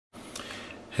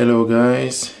Hello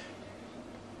guys,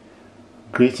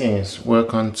 greetings,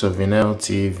 welcome to Vinel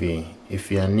TV. If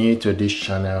you are new to this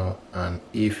channel and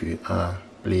if you are,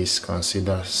 please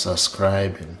consider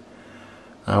subscribing.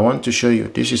 I want to show you,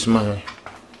 this is my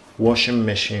washing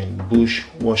machine, Bosch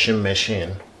washing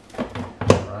machine.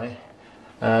 Alright,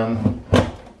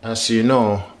 as you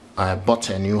know, I bought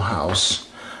a new house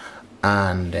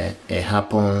and it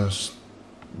happens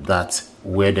that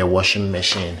where the washing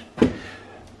machine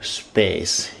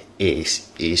space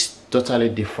is totally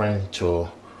different to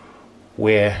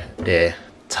where the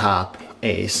tap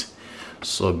is.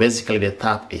 So basically the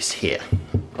tap is here.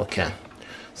 Okay,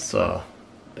 so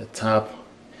the tap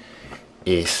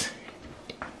is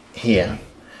here,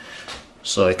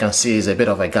 so you can see it's a bit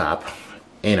of a gap,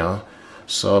 you know.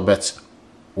 So but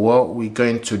what we're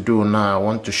going to do now, I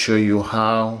want to show you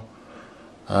how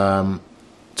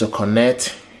to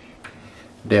connect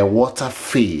the water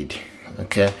feed.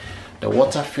 Okay, the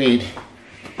water feed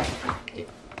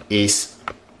is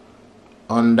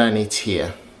underneath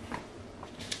here.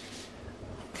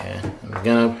 Okay, I'm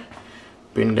gonna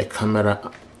bring the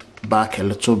camera back a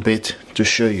little bit to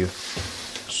show you,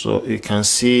 so you can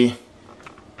see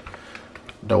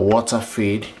the water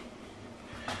feed,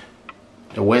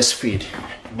 the waste feed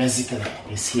basically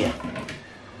is here.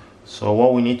 So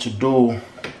what we need to do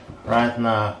right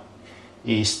now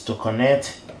is to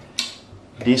connect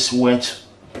this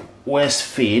waste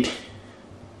feed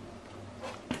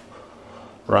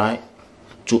right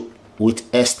to with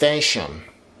extension.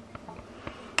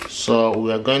 So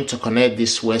we are going to connect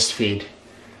this waste feed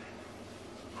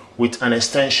with an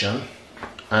extension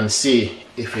and see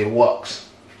if it works.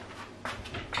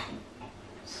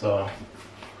 So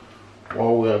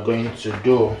what we are going to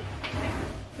do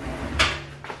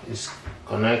is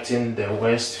connecting the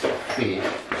waste feed.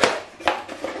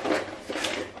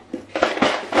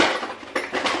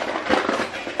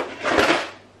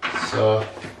 So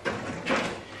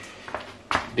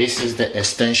this is the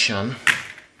extension.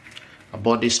 I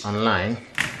bought this online.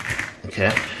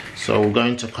 Okay, so we're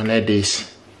going to connect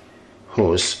this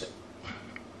hose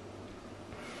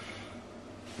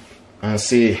and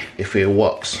see if it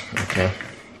works. Okay,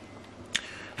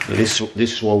 so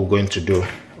this is what we're going to do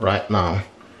right now.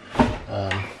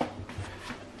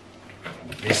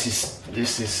 This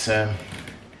is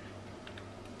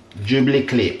Jubilee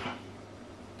clip.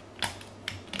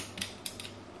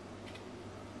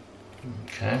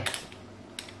 Okay,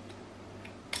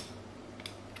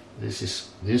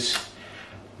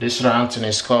 this round thing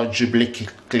is called Jubilee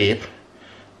clip.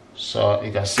 So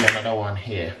you can see another one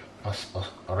here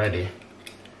already.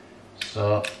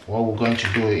 So what we're going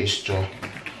to do is to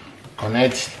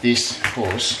connect this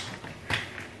hose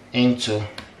into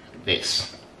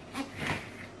this.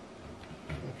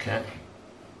 Okay,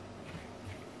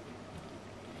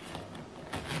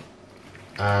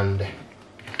 and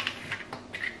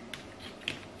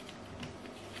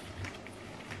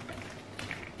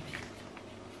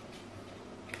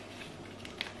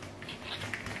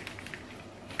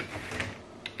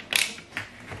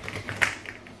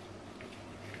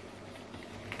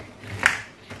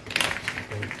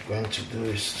what I'm going to do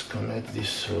is connect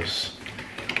this hose.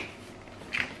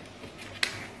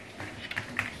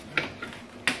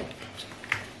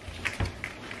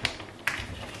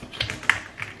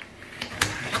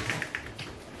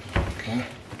 Okay,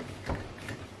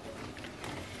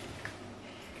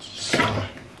 so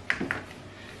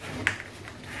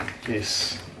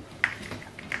this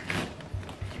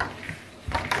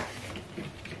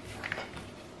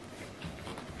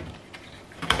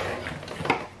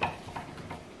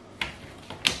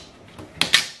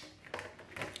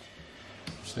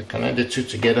so connect the two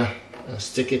together and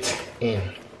stick it in.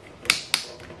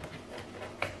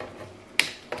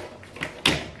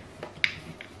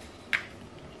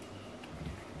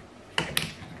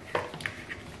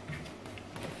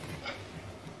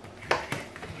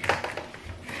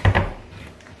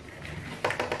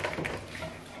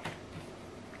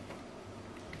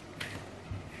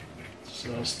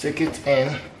 So stick it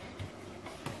in.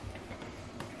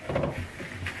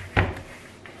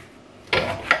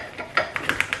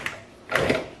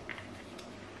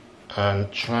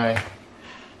 And try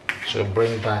to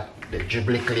bring back the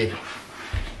Jubilee clip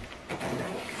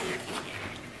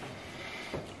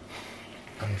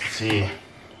and see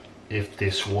if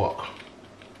this works.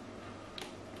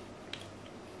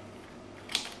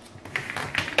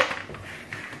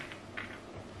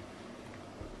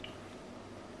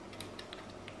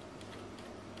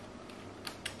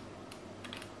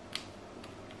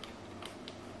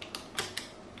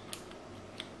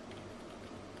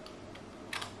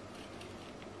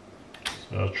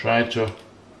 So try to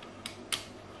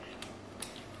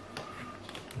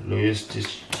lose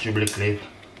this Jubilee clip.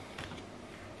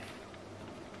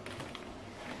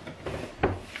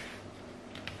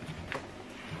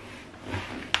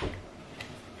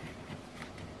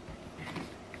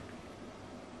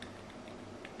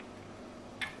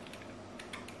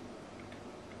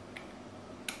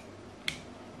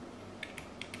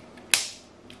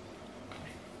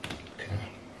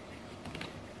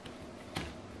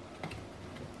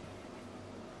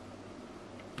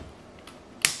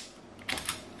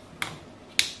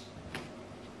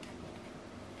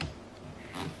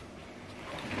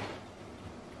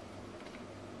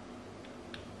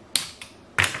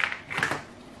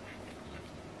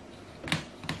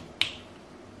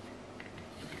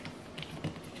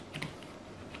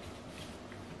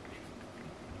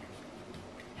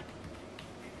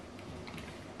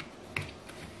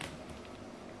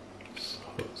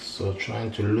 So trying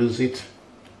to lose it.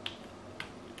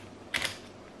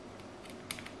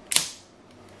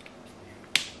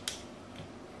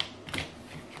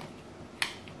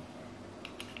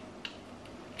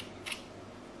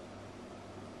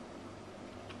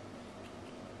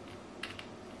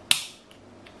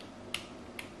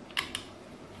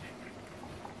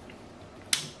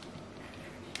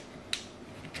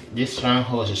 This round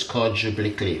hose is called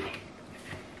Jubilee clip.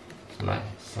 Right,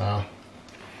 so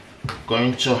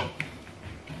going to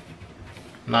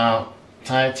now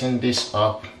tighten this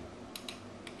up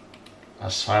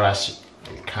as far as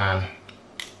you can.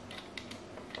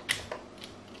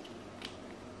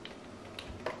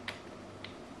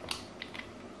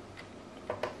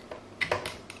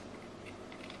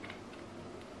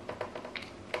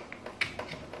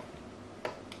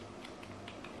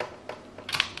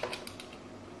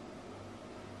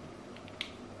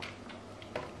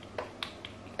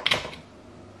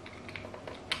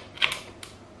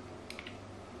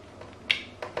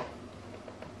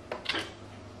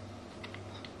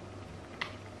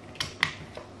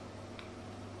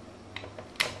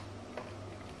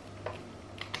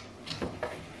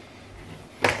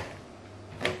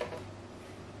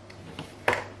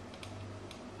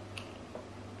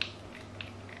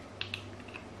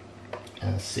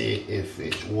 And see if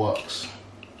it works.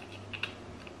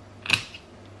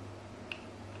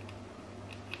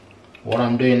 What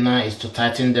I'm doing now is to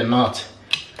tighten the knot,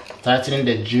 tightening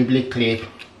the Jubilee clip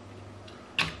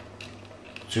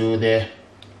to the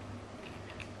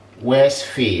waist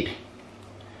feed,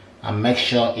 and make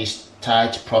sure it's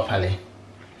tight properly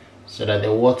so that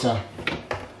the water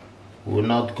will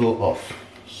not go off.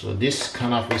 So this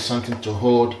kind of is something to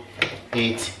hold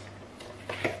it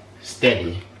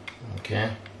steady.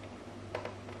 Okay,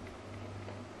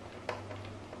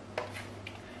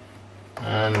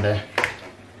 and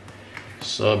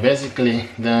so basically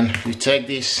then we take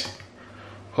this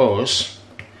hose.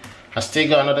 I still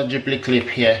got another Jubilee clip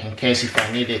here in case if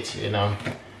I need it, you know,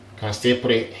 can still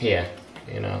put it here,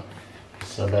 you know,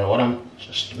 so that what I'm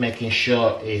just making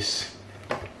sure is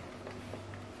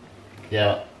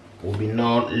there will be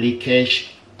no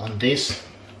leakage on this.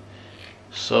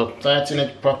 So tighten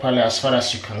it properly as far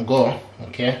as you can go.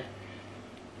 Okay,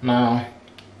 now,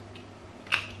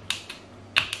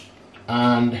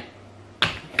 and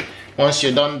once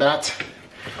you've done that,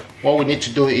 what we need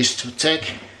to do is to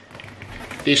take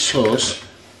this hose.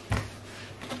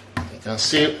 You can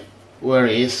see where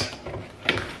it is,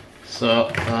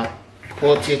 so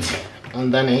put it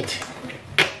underneath.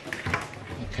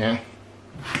 Okay,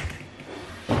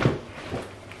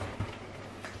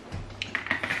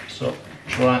 so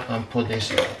try and put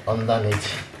this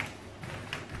underneath,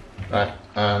 right?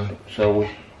 And so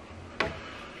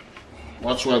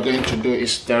what we're going to do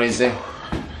is, there is a,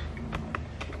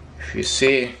 if you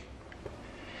see,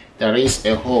 there is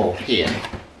a hole here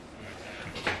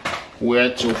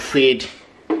where to feed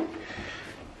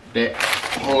the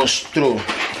hose through.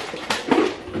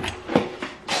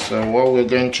 So what we're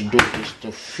going to do is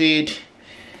to feed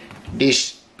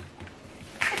this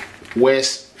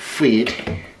waste feed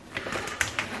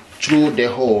through the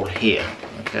hole here.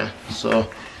 Okay, so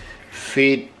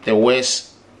feed the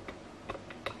waste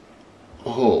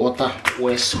hole, water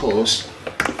waste hose,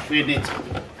 feed it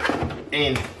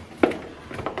in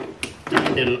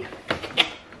the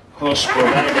hose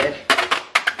provided,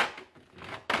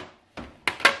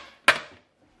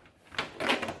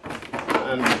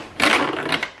 and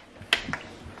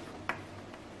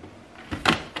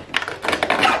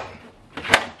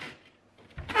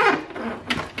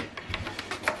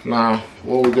now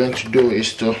what we're going to do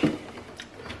is to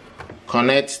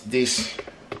connect this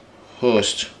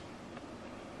hose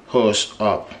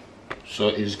up. So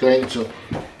it's going to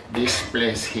this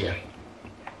place here.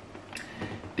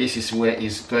 This is where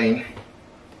it's going.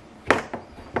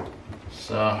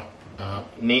 So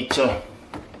need to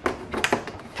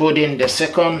put in the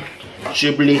second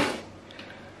Jubilee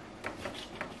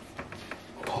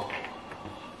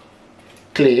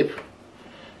clip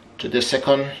to the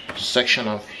second section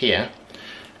of here.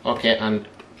 Okay, and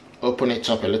open it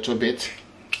up a little bit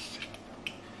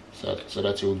so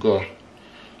that it will go.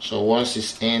 So once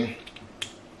it's in,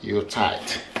 you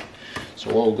tight.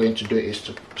 So what we're going to do is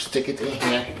to stick it in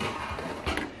here,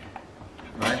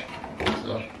 right?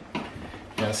 So you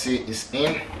can see it's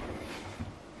in.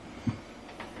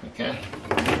 Okay,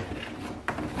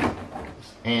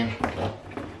 it's in.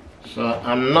 So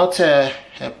I'm not a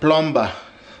plumber,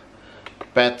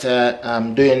 but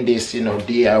I'm doing this, you know,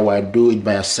 DIY, do it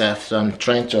by yourself. So I'm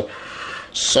trying to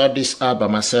sort this out by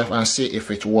myself and see if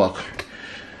it works.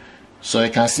 So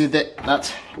you can see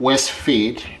that waste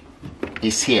feed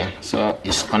is here, so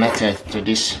it's connected to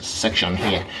this section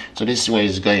here. So this is where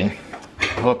it's going. I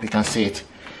hope you can see it,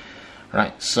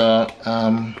 right? So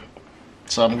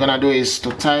so I'm gonna do is to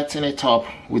tighten it up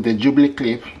with the Jubilee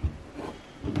clip.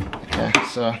 Okay,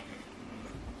 so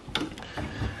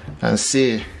and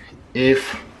see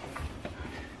if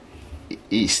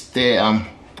it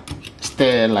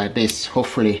stay like this.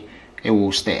 Hopefully it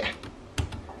will stay.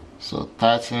 So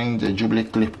tighten the Jubilee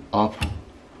clip up.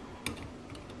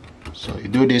 So you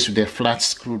do this with a flat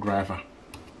screwdriver.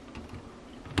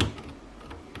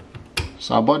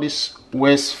 So I bought this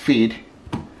waste feed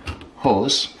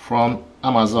hose from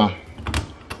Amazon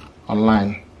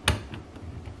online.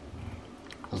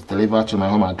 It was delivered to my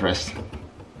home address.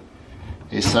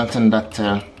 It's something that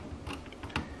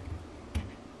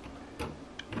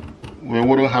we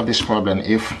wouldn't have this problem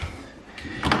if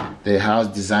the house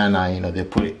designer, you know, they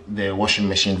put the washing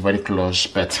machine very close,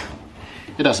 but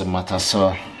it doesn't matter.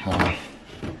 So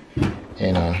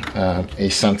you know,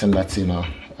 it's something that, you know,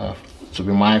 to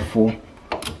be mindful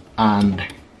and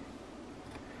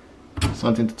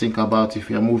something to think about if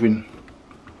you're moving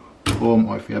home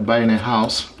or if you're buying a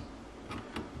house.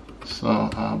 So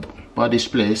bought this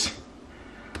place.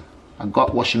 I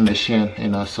got washing machine, you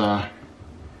know, so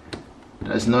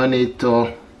there's no need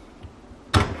to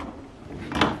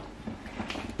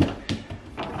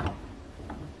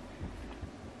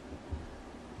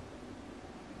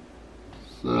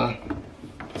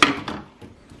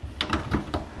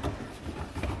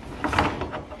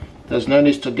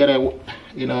get a,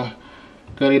 you know,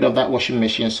 get rid of that washing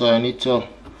machine. So I need to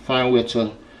find a way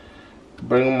to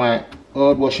bring my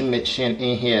old washing machine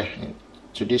in here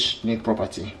to this new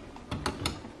property.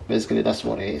 Basically that's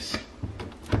what it is.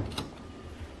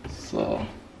 So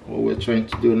what we're trying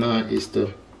to do now is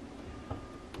to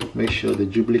make sure the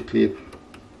Jubilee clip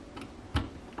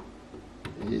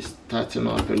is tightened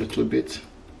up a little bit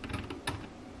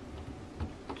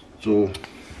to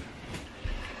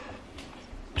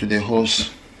the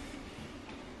hose.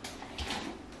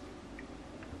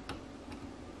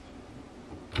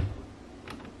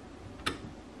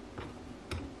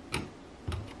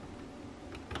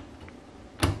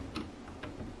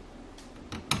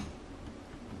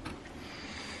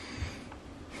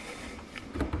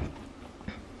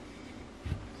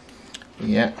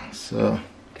 Yeah, so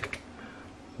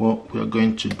what we're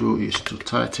going to do is to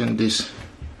tighten this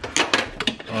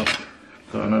up.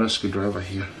 Got another screwdriver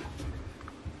here.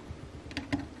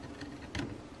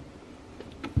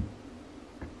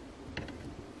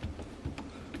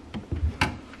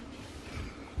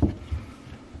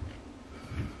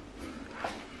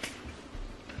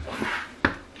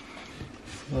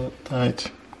 So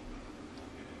tight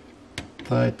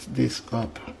this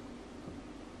up.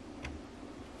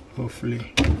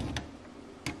 Hopefully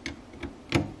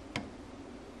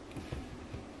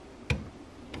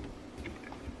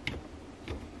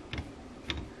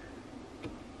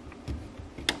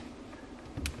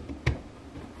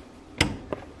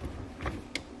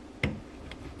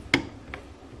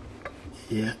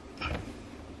yeah.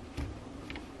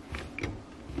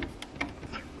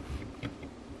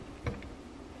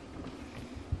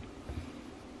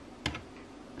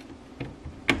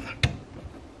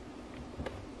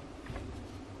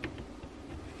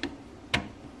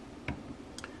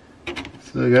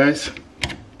 So guys,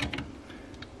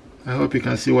 I hope you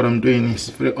can see what I'm doing. It's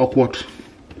a very awkward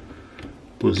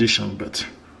position, but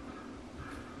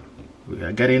we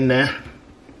are getting there.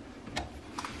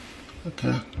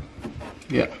 Okay,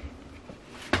 yeah.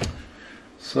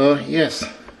 So yes,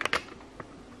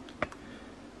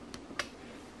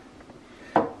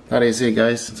 that is it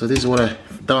guys. So this is what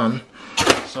I've done.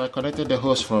 So I connected the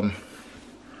hose from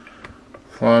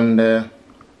the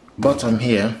bottom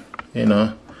here, you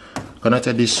know,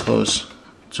 connected this hose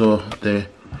to the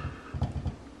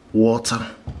water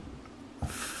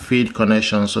feed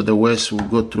connection, so the waste will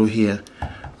go through here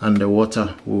and the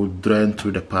water will drain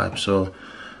through the pipe. So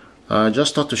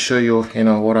just thought to show you,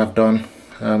 what I've done.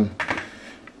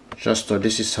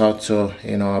 This is how to,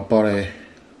 I bought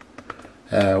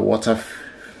a water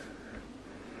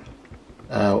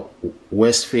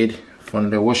waste feed from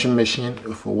the washing machine,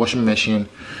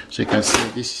 so you can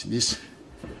see this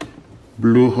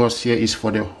blue hose here is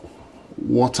for the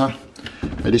water,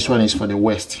 but this one is for the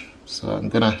waste. So I'm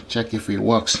gonna check if it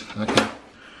works. Okay,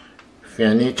 if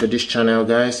you're new to this channel,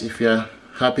 guys, if you're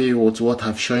happy with what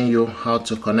I've shown you, how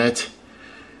to connect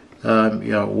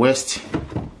your waste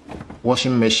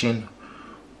washing machine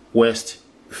waste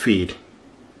feed,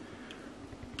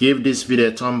 give this video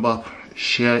a thumb up,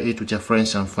 share it with your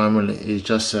friends and family. It's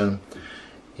just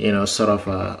sort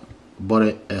of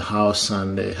bought a house,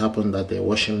 and it happened that the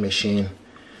washing machine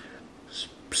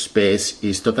space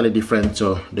is totally different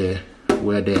to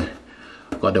where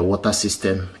the water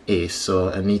system is.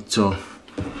 So I need to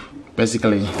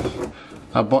basically,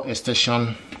 I bought a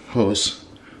extension hose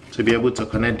to be able to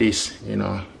connect this,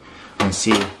 and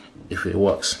see if it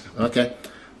works. Okay,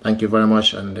 thank you very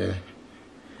much, and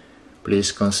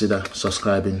please consider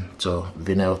subscribing to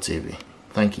Vinel TV.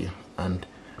 Thank you, and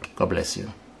God bless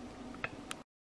you.